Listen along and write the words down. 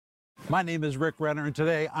My name is Rick Renner, and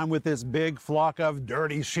today I'm with this big flock of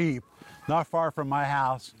dirty sheep not far from my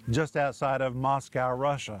house, just outside of Moscow,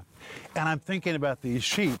 Russia. And I'm thinking about these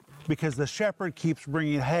sheep because the shepherd keeps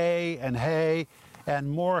bringing hay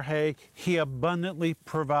and more hay. He abundantly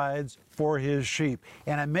provides for his sheep.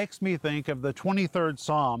 And it makes me think of the 23rd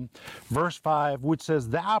Psalm, verse 5, which says,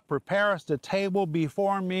 "Thou preparest a table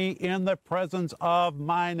before me in the presence of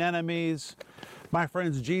mine enemies." My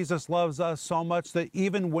friends, Jesus loves us so much that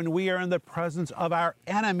even when we are in the presence of our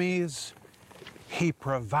enemies, He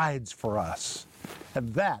provides for us.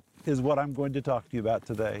 And that is what I'm going to talk to you about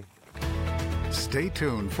today. Stay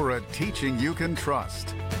tuned for a teaching you can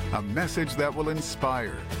trust, a message that will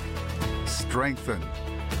inspire, strengthen,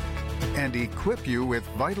 and equip you with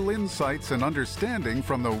vital insights and understanding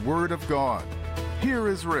from the Word of God. Here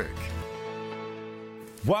is Rick.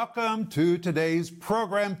 Welcome to today's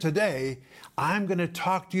program. Today, I'm going to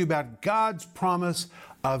talk to you about God's promise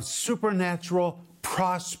of supernatural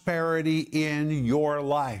prosperity in your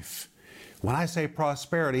life. When I say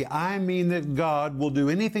prosperity, I mean that God will do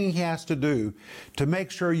anything He has to do to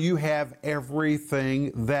make sure you have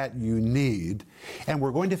everything that you need. And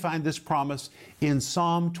we're going to find this promise in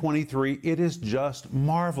Psalm 23. It is just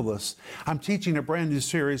marvelous. I'm teaching a brand new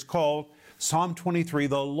series called Psalm 23,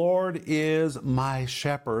 The Lord is My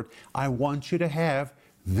Shepherd. I want you to have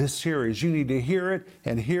this series. You need to hear it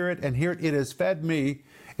and hear it and hear it. It has fed me,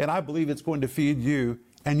 and I believe it's going to feed you.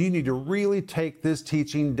 And you need to really take this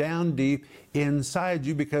teaching down deep inside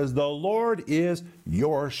you because the Lord is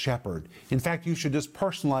your shepherd. In fact, you should just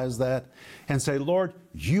personalize that and say, Lord,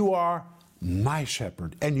 you are my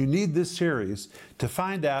shepherd. And you need this series to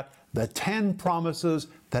find out the 10 promises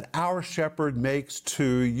that our shepherd makes to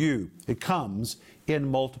you. It comes in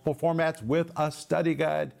multiple formats with a study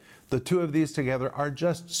guide. The two of these together are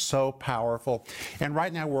just so powerful. And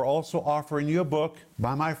right now we're also offering you a book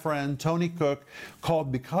by my friend Tony Cook called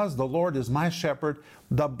Because the Lord is My Shepherd,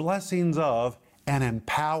 The Blessings of an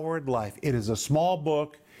Empowered Life. It is a small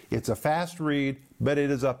book. It's a fast read, but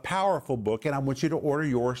it is a powerful book, and I want you to order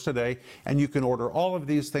yours today. And you can order all of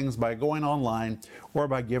these things by going online or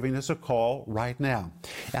by giving us a call right now.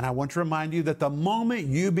 And I want to remind you that the moment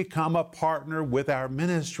you become a partner with our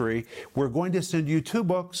ministry, we're going to send you 2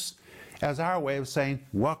 books as our way of saying,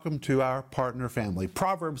 welcome to our partner family.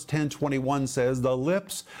 Proverbs 10:21 says, the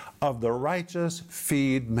lips of the righteous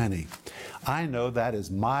feed many. I know that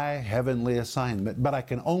is my heavenly assignment, but I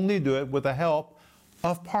can only do it with the help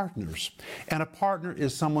of partners. And a partner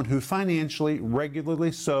is someone who financially,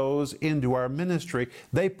 regularly sows into our ministry.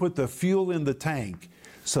 They put the fuel in the tank.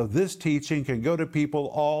 So this teaching can go to people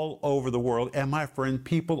all over the world. And my friend,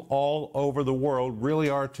 people all over the world really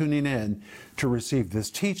are tuning in to receive this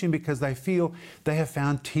teaching because they feel they have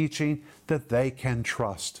found teaching that they can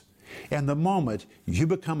trust. And the moment you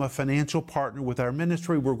become a financial partner with our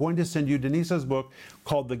ministry, we're going to send you Denise's book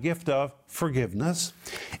called The Gift of Forgiveness.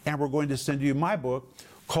 And we're going to send you my book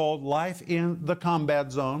called Life in the Combat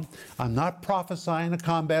Zone. I'm not prophesying a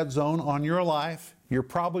combat zone on your life. You're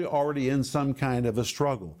probably already in some kind of a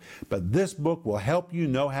struggle. But this book will help you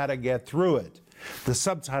know how to get through it. The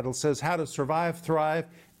subtitle says How to Survive, Thrive,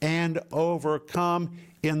 and Overcome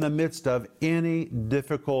in the midst of any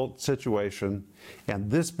difficult situation. And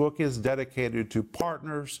this book is dedicated to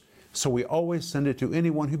partners, so we always send it to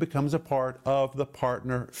anyone who becomes a part of the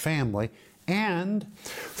partner family. And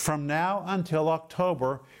from now until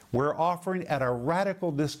October, we're offering at a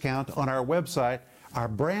radical discount on our website our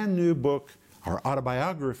brand new book, our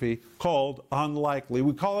autobiography called Unlikely.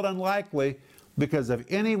 We call it Unlikely because if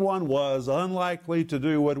anyone was unlikely to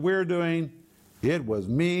do what we're doing, it was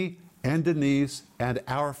me and Denise and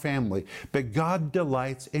our family. But God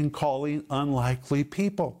delights in calling unlikely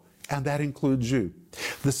people, and that includes you.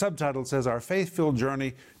 The subtitle says Our Faith-Filled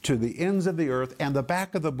Journey to the Ends of the Earth, and the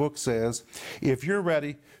back of the book says, if you're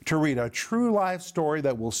ready to read a true life story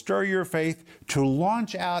that will stir your faith, to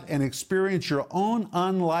launch out and experience your own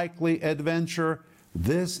unlikely adventure,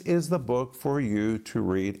 this is the book for you to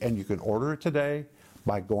read. And you can order it today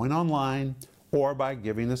by going online or by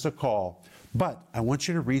giving us a call. But I want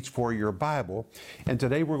you to reach for your Bible, and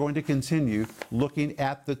today we're going to continue looking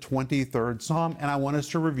at the 23rd Psalm, and I want us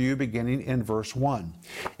to review beginning in verse 1.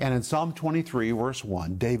 And in Psalm 23, verse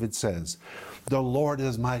 1, David says, the Lord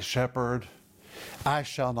is my shepherd, I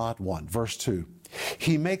shall not want. Verse 2,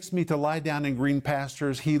 He makes me to lie down in green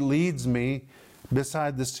pastures, He leads me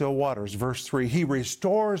beside the still waters. Verse 3, He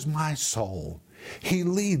restores my soul, He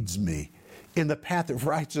leads me in the path of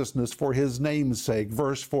righteousness for His name's sake.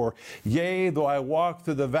 Verse 4, yea, though I walk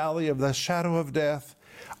through the valley of the shadow of death,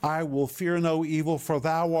 I will fear no evil, for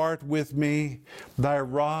thou art with me. Thy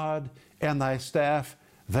rod and thy staff,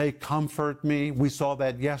 They comfort me. We saw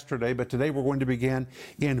that yesterday, but today we're going to begin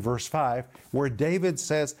in verse 5, where David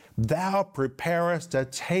says, Thou preparest a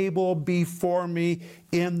table before me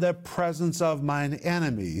in the presence of mine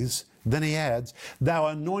enemies. Then he adds, Thou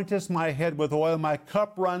anointest my head with oil, my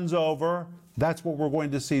cup runs over. That's what we're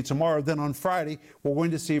going to see tomorrow. Then on Friday, we're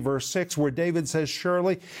going to see verse 6, where David says,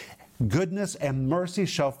 Surely goodness and mercy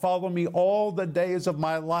shall follow me all the days of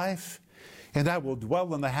my life, and I will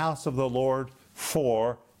dwell in the house of the Lord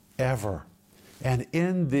forever. And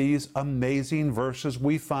in these amazing verses,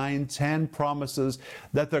 we find 10 promises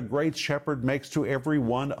that the great shepherd makes to every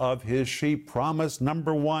one of his sheep. Promise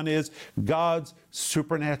number 1 is God's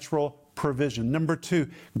supernatural provision. Number 2,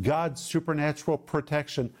 God's supernatural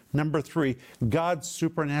protection. Number 3, God's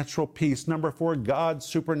supernatural peace. Number 4, God's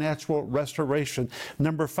supernatural restoration.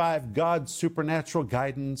 Number 5, God's supernatural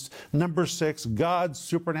guidance. Number 6, God's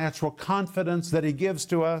supernatural confidence that he gives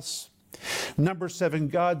to us. Number 7,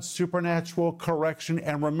 God's supernatural correction.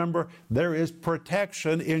 And remember, there is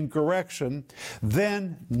protection in correction.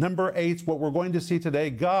 Then, number 8, what we're going to see today,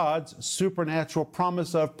 God's supernatural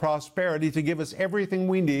promise of prosperity to give us everything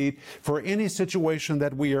we need for any situation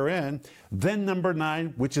that we are in. Then number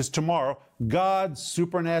 9, which is tomorrow, God's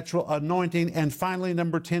supernatural anointing. And finally,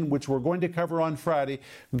 number 10, which we're going to cover on Friday,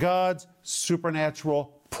 God's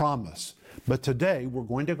supernatural promise. But today, we're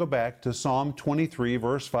going to go back to Psalm 23,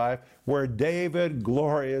 verse 5, where David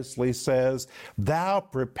gloriously says, Thou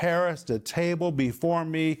preparest a table before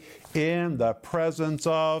me in the presence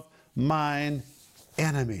of mine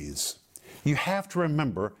enemies. You have to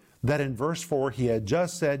remember that in verse 4, he had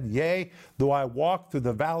just said, Yea, though I walk through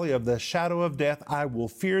the valley of the shadow of death, I will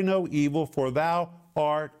fear no evil, for thou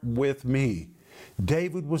art with me.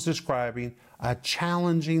 David was describing a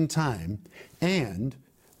challenging time, and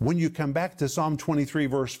when you come back to Psalm 23,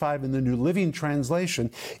 verse 5 in the New Living Translation,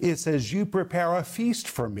 it says, You prepare a feast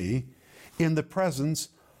for me in the presence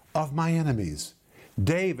of my enemies.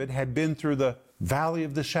 David had been through the valley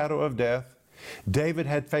of the shadow of death. David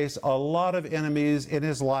had faced a lot of enemies in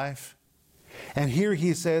his life. And here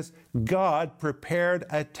he says, God prepared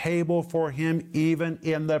a table for him even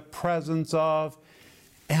in the presence of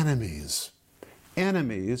enemies.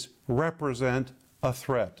 Enemies represent a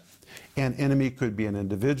threat. An enemy could be an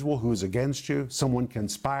individual who is against you, someone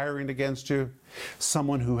conspiring against you,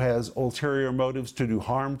 someone who has ulterior motives to do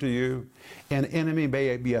harm to you. An enemy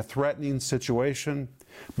may be a threatening situation,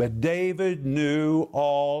 but David knew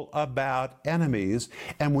all about enemies.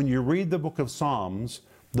 And when you read the book of Psalms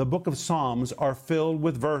are filled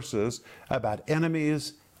with verses about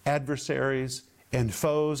enemies, adversaries, and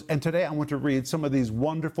foes. And today I want to read some of these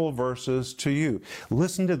wonderful verses to you.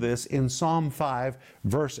 Listen to this. In Psalm 5,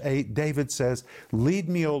 verse 8, David says, Lead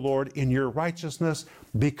me, O Lord, in your righteousness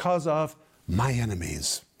because of my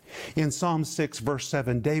enemies. In Psalm 6, verse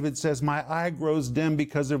 7, David says, My eye grows dim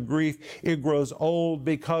because of grief. It grows old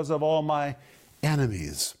because of all my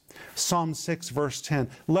enemies. Psalm 6, verse 10,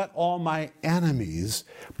 Let all my enemies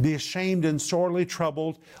be ashamed and sorely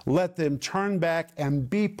troubled. Let them turn back and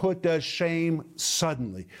be put to shame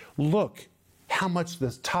suddenly. Look how much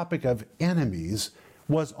this topic of enemies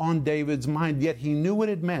was on David's mind, yet he knew what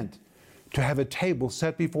it meant to have a table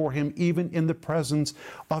set before him even in the presence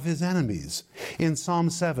of his enemies. In Psalm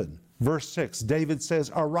 7, verse 6, David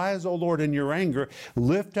says, Arise, O Lord, in your anger.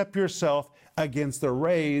 Lift up yourself against the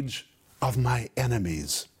rage of my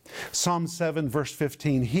enemies. Psalm 7, verse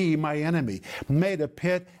 15, He, my enemy, made a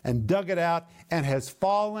pit and dug it out and has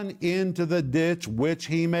fallen into the ditch which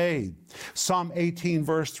he made. Psalm 18,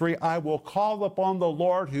 verse 3, I will call upon the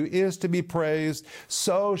Lord who is to be praised,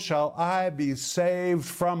 so shall I be saved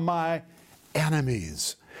from my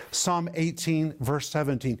enemies. Psalm 18, verse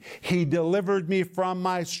 17, He delivered me from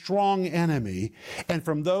my strong enemy and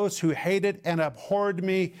from those who hated and abhorred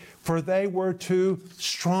me, for they were too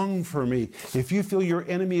strong for me. If you feel your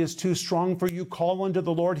enemy is too strong for you, call unto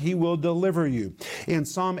the Lord, He will deliver you. In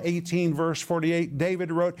Psalm 18, verse 48,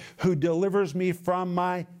 David wrote, Who delivers me from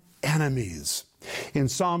my enemies. In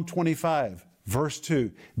Psalm 25, verse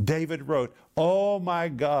 2, David wrote, Oh my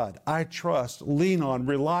God, I trust, lean on,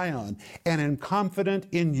 rely on, and am confident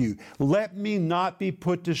in you. Let me not be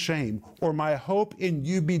put to shame, or my hope in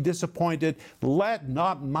you be disappointed. Let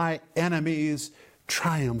not my enemies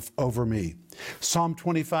triumph over me. Psalm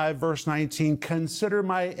 25, verse 19, Consider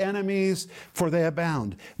my enemies, for they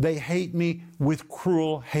abound. They hate me with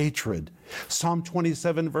cruel hatred. Psalm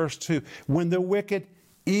 27, verse 2, When the wicked,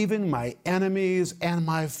 even my enemies and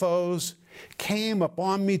my foes, came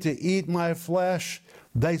upon me to eat my flesh,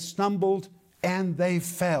 they stumbled and they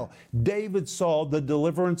fell. David saw the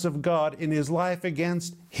deliverance of God in his life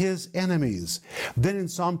against his enemies. Then in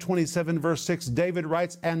Psalm 27, verse 6, David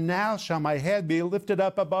writes, "And now shall my head be lifted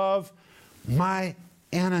up above my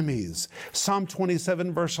enemies." Psalm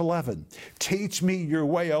 27, verse 11, "Teach me your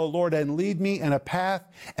way, O Lord, and lead me in a path,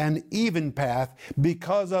 an even path,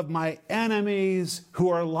 because of my enemies who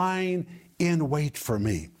are lying in wait for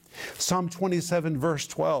me." Psalm 27, verse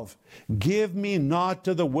 12, "Give me not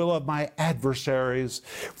to the will of my adversaries,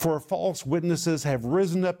 for false witnesses have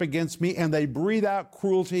risen up against me, and they breathe out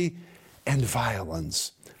cruelty and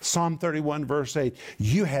violence." Psalm 31, verse 8,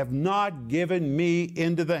 "You have not given me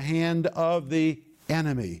into the hand of the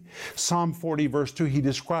enemy." Psalm 40, verse 2, he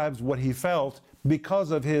describes what he felt because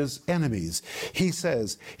of his enemies. He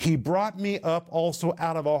says, "He brought me up also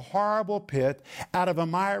out of a horrible pit, out of a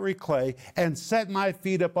miry clay, and set my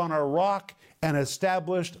feet upon a rock and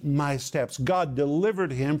established my steps." God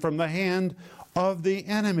delivered him from the hand of the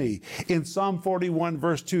enemy. In Psalm 41,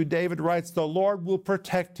 verse 2, David writes, "The Lord will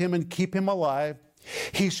protect him and keep him alive.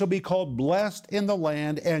 He shall be called blessed in the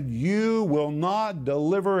land, and you will not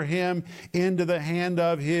deliver him into the hand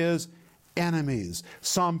of his enemies."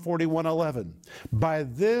 Psalm 41:11, "By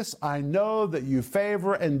this I know that you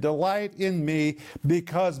favor and delight in me,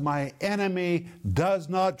 because my enemy does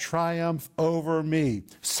not triumph over me."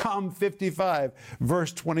 Psalm 55,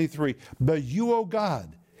 verse 23, "But you, O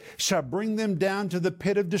God, shall bring them down to the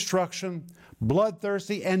pit of destruction.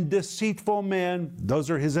 Bloodthirsty and deceitful men,"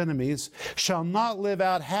 those are his enemies, "shall not live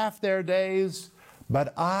out half their days,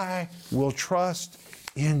 but I will trust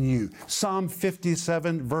in you." Psalm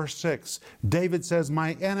 57, verse 6, David says,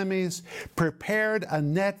 "My enemies prepared a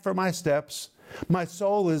net for my steps. My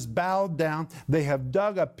soul is bowed down. They have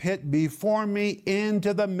dug a pit before me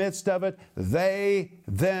into the midst of it. They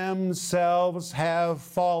themselves have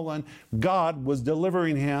fallen." God was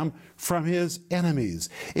delivering him from his enemies.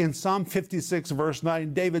 In Psalm 56, verse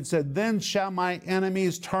 9, David said, "Then shall my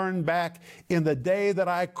enemies turn back in the day that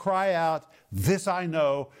I cry out. This I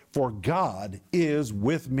know, for God is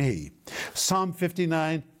with me." Psalm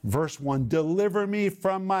 59, verse 1, "Deliver me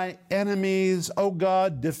from my enemies, O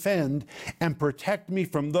God, defend and protect me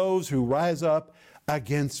from those who rise up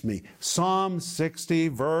against me." Psalm 60,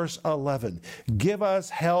 verse 11, "Give us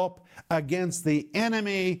help against the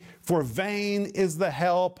enemy, for vain is the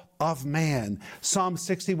help of man." Psalm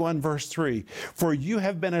 61, verse 3, "For you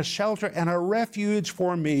have been a shelter and a refuge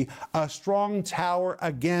for me, a strong tower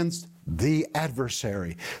against the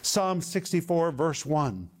adversary." Psalm 64, verse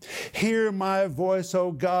 1, "Hear my voice,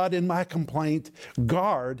 O God, in my complaint.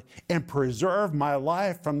 Guard and preserve my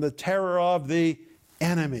life from the terror of the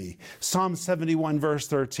enemy." Psalm 71, verse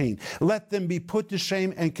 13, "Let them be put to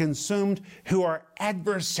shame and consumed who are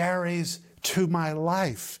adversaries to my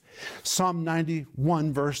life." Psalm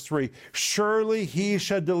 91, verse 3, "Surely he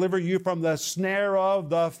shall deliver you from the snare of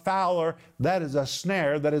the fowler." That is a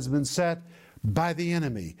snare that has been set by the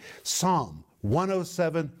enemy. Psalm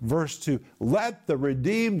 107, verse 2, "Let the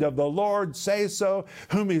redeemed of the Lord say so,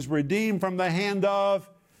 whom he's redeemed from the hand of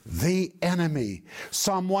the enemy."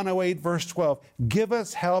 Psalm 108, verse 12, "Give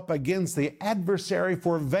us help against the adversary,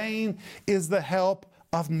 for vain is the help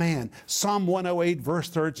of man." Psalm 108, verse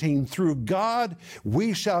 13, "Through God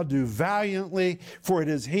we shall do valiantly, for it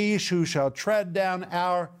is he who shall tread down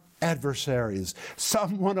our adversaries."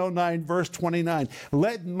 Psalm 109, verse 29,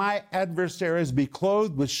 "Let my adversaries be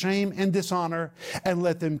clothed with shame and dishonor, and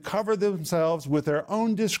let them cover themselves with their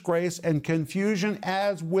own disgrace and confusion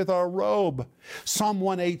as with a robe." Psalm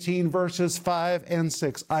 118, verses 5 and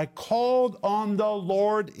 6, "I called on the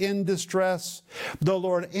Lord in distress. The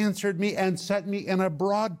Lord answered me and set me in a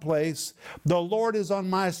broad place. The Lord is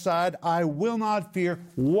on my side. I will not fear.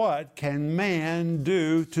 What can man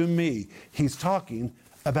do to me?" He's talking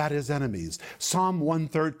about his enemies. Psalm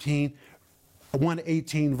 118,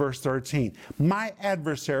 verse 13, "My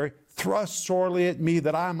adversary thrust sorely at me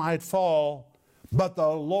that I might fall, but the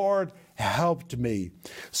Lord helped me."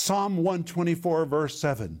 Psalm 124, verse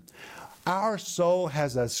 7, "Our soul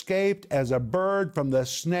has escaped as a bird from the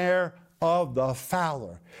snare of the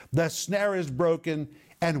fowler." The snare is broken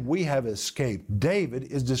and we have escaped. David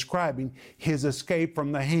is describing his escape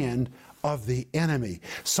from the hand of the enemy.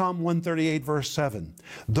 Psalm 138, verse 7,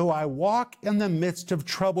 "Though I walk in the midst of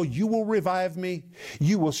trouble, you will revive me.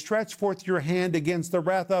 You will stretch forth your hand against the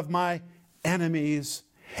wrath of my enemies,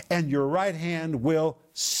 and your right hand will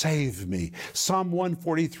save me." Psalm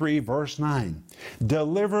 143, verse 9,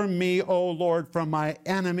 "Deliver me, O Lord, from my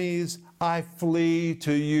enemies. I flee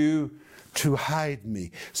to you to hide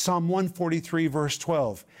me." Psalm 143, verse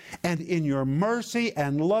 12, "And in your mercy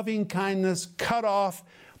and loving kindness cut off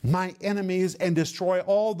my enemies and destroy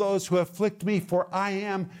all those who afflict me, for I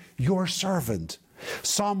am your servant.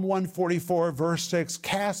 Psalm 144, verse 6,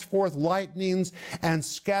 cast forth lightnings and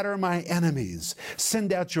scatter my enemies.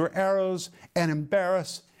 Send out your arrows and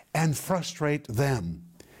embarrass and frustrate them.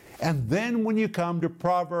 And then when you come to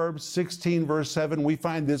Proverbs 16, verse 7, we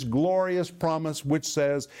find this glorious promise which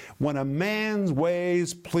says, when a man's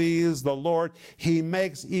ways please the Lord, he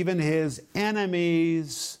makes even his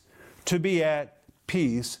enemies to be at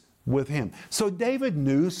peace with him. So David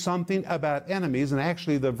knew something about enemies, and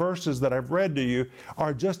actually the verses that I've read to you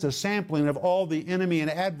are just a sampling of all the enemy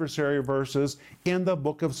and adversary verses in the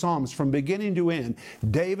book of Psalms. From beginning to end,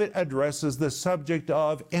 David addresses the subject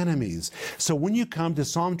of enemies. So when you come to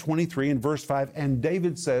Psalm 23 and verse 5, and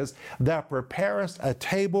David says, thou preparest a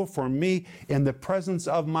table for me in the presence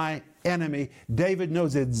of my enemy, David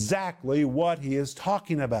knows exactly what he is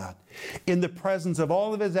talking about. In the presence of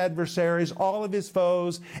all of his adversaries, all of his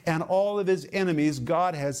foes, and all of his enemies,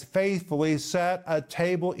 God has faithfully set a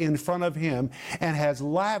table in front of him and has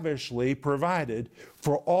lavishly provided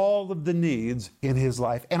for all of the needs in his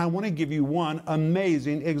life. And I want to give you one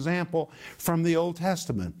amazing example from the Old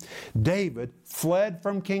Testament. David fled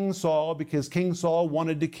from King Saul because King Saul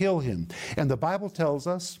wanted to kill him. And the Bible tells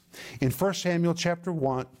us in 1 Samuel chapter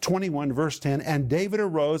 21, verse 10, and David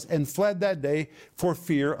arose and fled that day for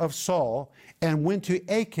fear of Saul and went to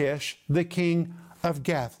Achish, the king of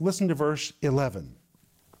Gath. Listen to verse 11.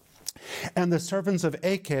 And the servants of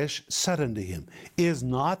Achish said unto him, is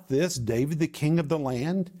not this David the king of the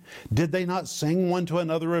land? Did they not sing one to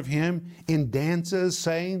another of him in dances,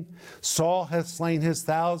 saying, Saul hath slain his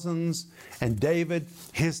thousands, and David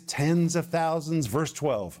his tens of thousands? Verse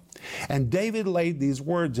 12. And David laid these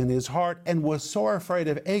words in his heart, and was sore afraid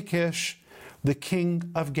of Achish, the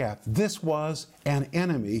king of Gath. This was an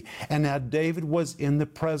enemy, and now David was in the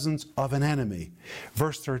presence of an enemy.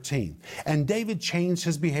 Verse 13, and David changed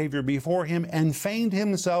his behavior before him and feigned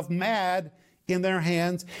himself mad in their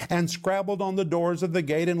hands and scrabbled on the doors of the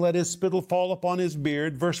gate and let his spittle fall upon his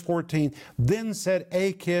beard. Verse 14, then said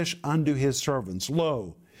Achish unto his servants,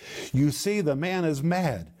 lo, you see the man is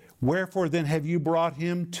mad. Wherefore then have you brought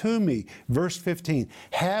him to me? Verse 15,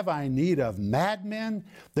 have I need of madmen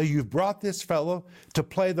that you've brought this fellow to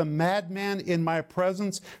play the madman in my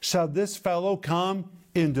presence? Shall this fellow come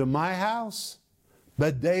into my house?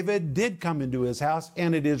 But David did come into his house,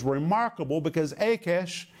 and it is remarkable because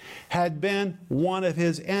Achish had been one of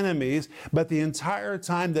his enemies, but the entire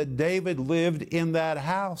time that David lived in that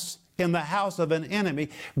house, in the house of an enemy,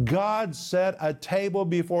 God set a table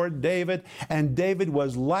before David, and David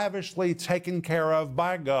was lavishly taken care of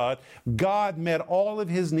by God. God met all of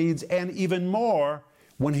his needs and even more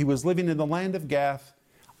when he was living in the land of Gath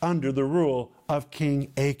under the rule of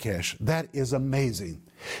King Achish. That is amazing.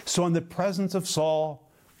 So in the presence of Saul,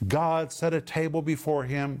 God set a table before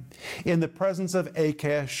him. In the presence of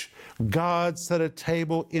Achish, God set a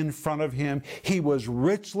table in front of him. He was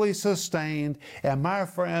richly sustained. And my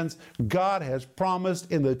friends, God has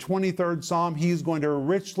promised in the 23rd Psalm, He's going to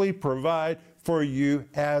richly provide for you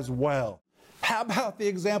as well. How about the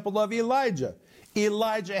example of Elijah?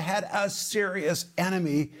 Elijah had a serious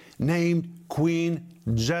enemy named Queen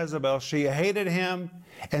Jezebel. She hated him,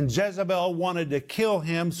 and Jezebel wanted to kill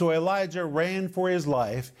him, so Elijah ran for his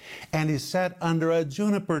life, and he sat under a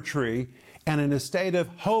juniper tree, and in a state of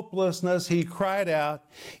hopelessness, he cried out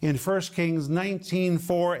in 1 Kings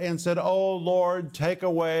 19:4 and said, "Oh Lord, take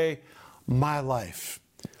away my life."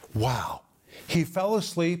 Wow. He fell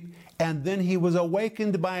asleep, and then he was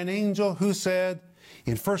awakened by an angel who said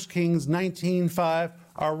in 1 Kings 19:5,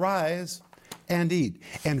 "Arise and eat."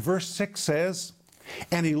 And verse 6 says,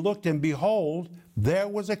 "And he looked, and behold, there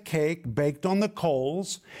was a cake baked on the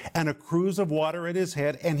coals, and a cruse of water at his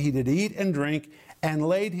head, and he did eat and drink, and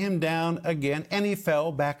laid him down again, and he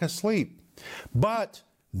fell back asleep. But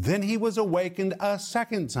then he was awakened a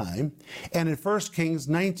second time, and in 1 Kings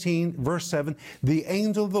 19, verse 7, the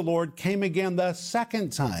angel of the Lord came again the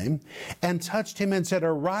second time and touched him and said,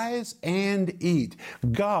 Arise and eat."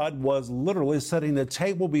 God was literally setting a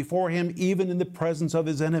table before him, even in the presence of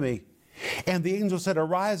his enemy. And the angel said,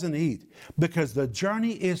 "Arise and eat, because the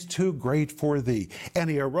journey is too great for thee."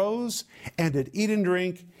 And he arose and did eat and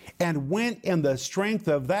drink, and went in the strength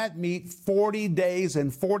of that meat 40 days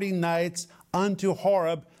and 40 nights unto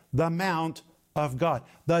Horeb, the mount of God.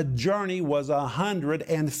 The journey was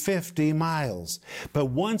 150 miles. But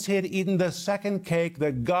once he had eaten the second cake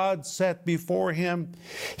that God set before him,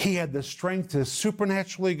 he had the strength to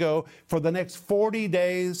supernaturally go for the next 40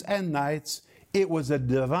 days and nights It was a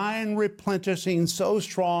divine replenishing so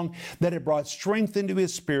strong that it brought strength into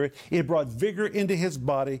his spirit. It brought vigor into his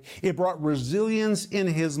body. It brought resilience in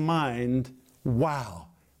his mind. Wow.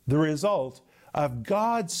 The result of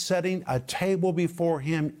God setting a table before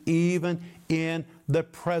him even in the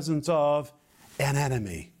presence of an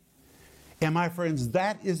enemy. And my friends,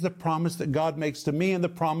 that is the promise that God makes to me and the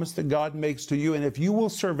promise that God makes to you. And if you will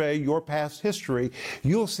survey your past history,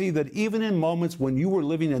 you'll see that even in moments when you were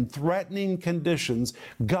living in threatening conditions,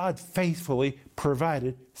 God faithfully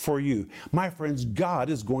provided for you. My friends, God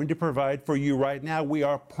is going to provide for you right now. We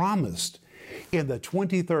are promised in the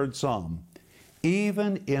 23rd Psalm,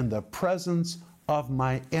 even in the presence of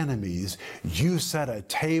my enemies, you set a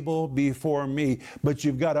table before me. But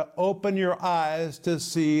you've got to open your eyes to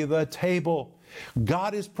see the table.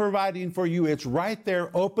 God is providing for you. It's right there.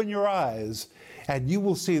 Open your eyes, and you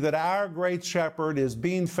will see that our great shepherd is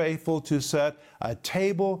being faithful to set a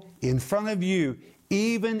table in front of you,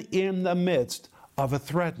 even in the midst of a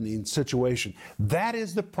threatening situation. That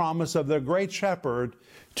is the promise of the great shepherd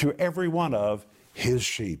to every one of his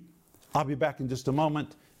sheep. I'll be back in just a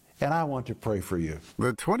moment, and I want to pray for you.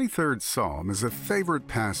 The 23rd Psalm is a favorite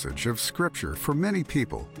passage of Scripture for many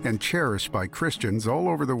people and cherished by Christians all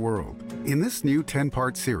over the world. In this new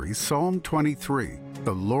 10-part series, Psalm 23,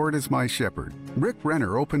 The Lord is My Shepherd, Rick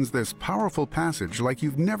Renner opens this powerful passage like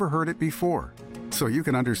you've never heard it before, so you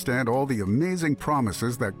can understand all the amazing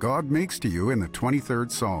promises that God makes to you in the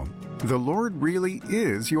 23rd Psalm. The Lord really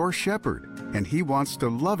is your shepherd, and He wants to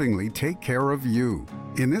lovingly take care of you.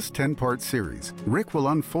 In this 10-part series, Rick will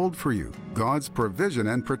unfold for you God's provision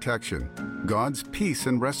and protection, God's peace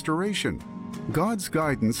and restoration, God's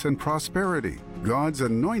guidance and prosperity, God's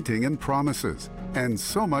anointing and promises, and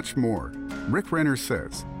so much more. Rick Renner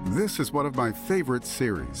says, "This is one of my favorite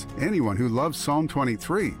series. Anyone who loves Psalm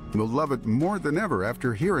 23 will love it more than ever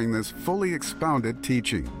after hearing this fully expounded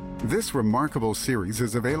teaching." This remarkable series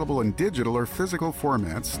is available in digital or physical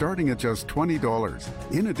formats starting at just $20.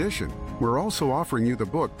 In addition, we're also offering you the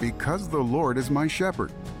book Because the Lord is My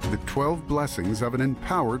Shepherd, the 12 Blessings of an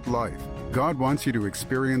Empowered Life. God wants you to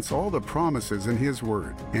experience all the promises in His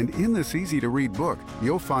Word. And in this easy-to-read book,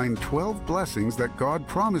 you'll find 12 blessings that God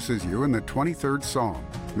promises you in the 23rd Psalm.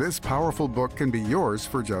 This powerful book can be yours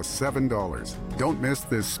for just $7. Don't miss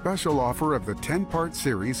this special offer of the 10-part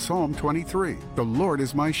series Psalm 23, The Lord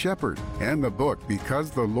is My Shepherd, and the book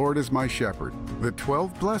Because the Lord is My Shepherd, the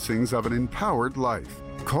 12 Blessings of an Empowered Life.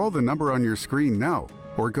 Call the number on your screen now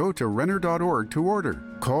or go to Renner.org to order.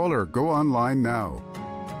 Call or go online now.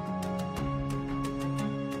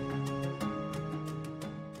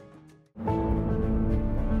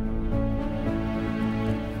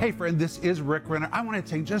 Hey friend, this is Rick Renner. I want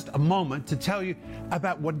to take just a moment to tell you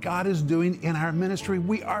about what God is doing in our ministry.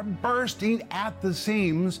 We are bursting at the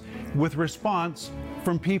seams with response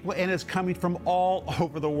from people, and it's coming from all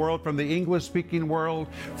over the world, from the English-speaking world,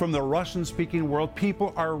 from the Russian-speaking world.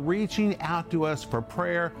 People are reaching out to us for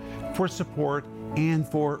prayer, for support, and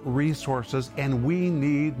for resources, and we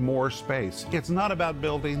need more space. It's not about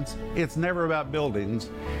buildings. It's never about buildings.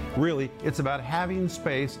 Really, it's about having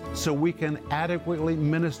space so we can adequately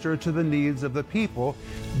minister to the needs of the people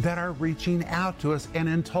that are reaching out to us. And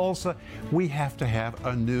in Tulsa, we have to have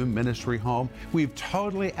a new ministry home. We've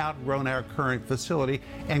totally outgrown our current facility,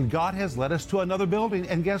 and God has led us to another building.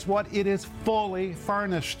 And guess what? It is fully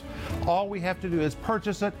furnished. All we have to do is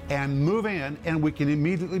purchase it and move in, and we can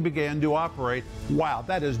immediately begin to operate. Wow,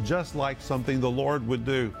 that is just like something the Lord would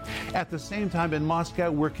do. At the same time, in Moscow,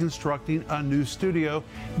 we're constructing a new studio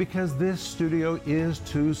because this studio is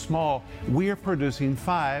too small. We are producing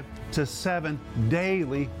 5 to 7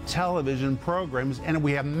 daily television programs, and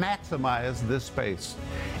we have maximized this space.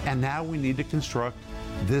 And now we need to construct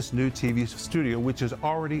this new TV studio, which is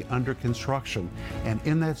already under construction. And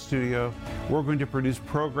in that studio, we're going to produce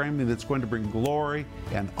programming that's going to bring glory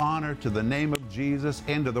and honor to the name of Jesus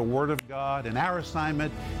and to the Word of God. And our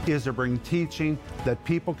assignment is to bring teaching that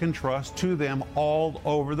people can trust to them all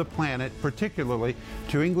over the planet, particularly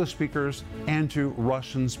to English speakers and to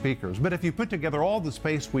Russian speakers. But if you put together all the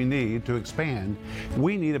space we need to expand,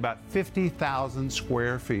 we need about 50,000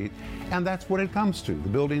 square feet. And that's what it comes to. The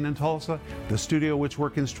building in Tulsa, the studio which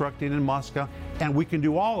we're constructing in Moscow, and we can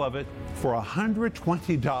do all of it for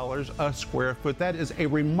 $120 a square foot. That is a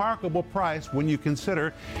remarkable price when you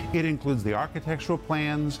consider it includes the architectural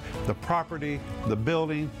plans, the property, the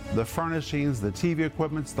building, the furnishings, the TV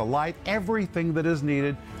equipment, the light, everything that is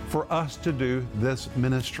needed for us to do this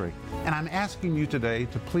ministry. And I'm asking you today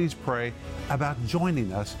to please pray about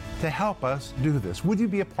joining us to help us do this. Would you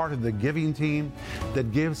be a part of the giving team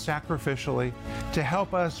that gives sacrificially to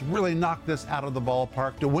help us really knock this out of the ballpark?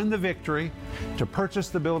 Park to win the victory, to purchase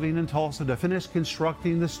the building in Tulsa, to finish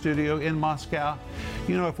constructing the studio in Moscow.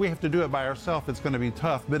 You know, if we have to do it by ourselves, it's going to be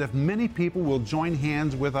tough. But if many people will join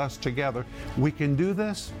hands with us together, we can do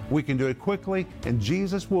this, we can do it quickly, and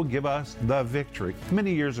Jesus will give us the victory.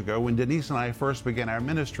 Many years ago, when Denise and I first began our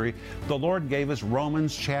ministry, the Lord gave us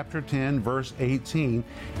Romans chapter 10, verse 18,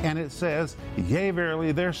 and it says, "Yea,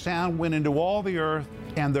 verily, their sound went into all the earth,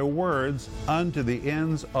 and their words unto the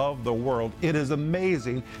ends of the world." It is amazing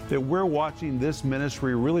that we're watching this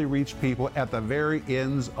ministry really reach people at the very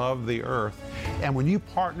ends of the earth. And when you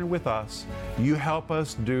partner with us, you help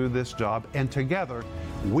us do this job, and together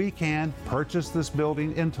we can purchase this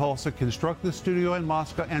building in Tulsa, construct the studio in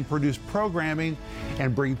Moscow, and produce programming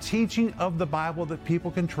and bring teaching of the Bible that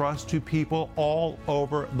people can trust to people all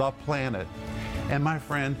over the planet. And my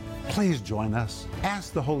friend, please join us.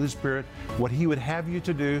 Ask the Holy Spirit what He would have you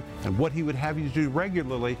to do and what He would have you to do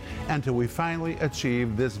regularly until we finally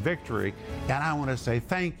achieve this victory. And I want to say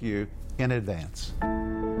thank you in advance.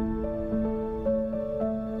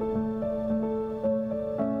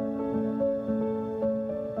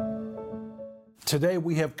 Today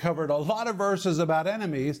we have covered a lot of verses about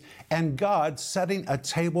enemies and God setting a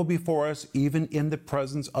table before us even in the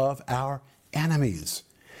presence of our enemies.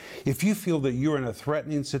 If you feel that you're in a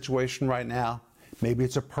threatening situation right now, maybe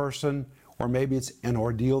it's a person or maybe it's an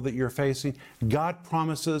ordeal that you're facing, God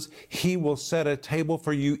promises He will set a table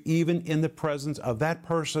for you even in the presence of that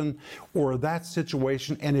person or that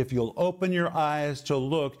situation. And if you'll open your eyes to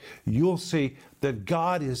look, you'll see that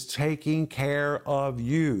God is taking care of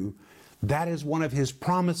you. That is one of His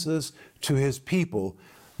promises to His people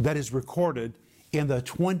that is recorded in the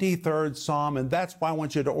 23rd Psalm, and that's why I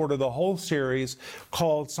want you to order the whole series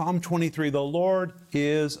called Psalm 23, The Lord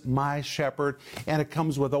is My Shepherd, and it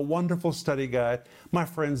comes with a wonderful study guide. My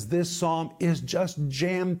friends, this psalm is just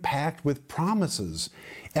jam-packed with promises,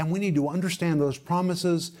 and we need to understand those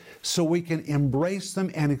promises so we can embrace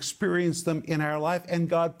them and experience them in our life, and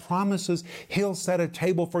God promises He'll set a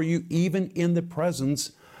table for you even in the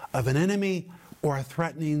presence of an enemy or a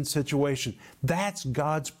threatening situation. That's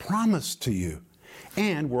God's promise to you.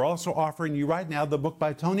 And we're also offering you right now the book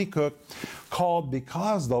by Tony Cook called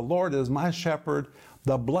Because the Lord is My Shepherd,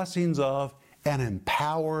 The Blessings of an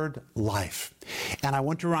Empowered Life. And I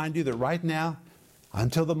want to remind you that right now,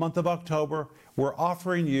 until the month of October, we're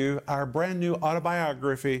offering you our brand new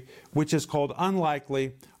autobiography, which is called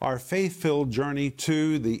Unlikely, Our Faith-Filled Journey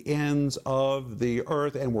to the Ends of the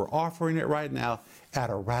Earth. And we're offering it right now at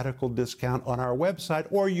a radical discount on our website,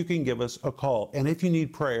 or you can give us a call. And if you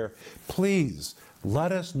need prayer, please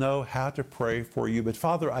let us know how to pray for you. But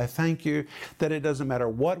Father, I thank you that it doesn't matter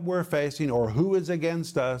what we're facing or who is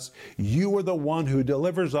against us, you are the one who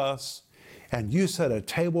delivers us. And you set a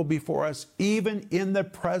table before us, even in the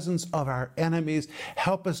presence of our enemies.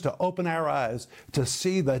 Help us to open our eyes to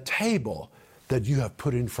see the table that you have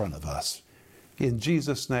put in front of us. In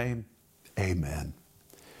Jesus' name, amen.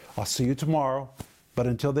 I'll see you tomorrow. But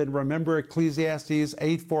until then, remember Ecclesiastes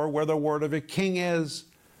 8:4, where the word of a king is,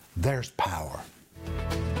 there's power.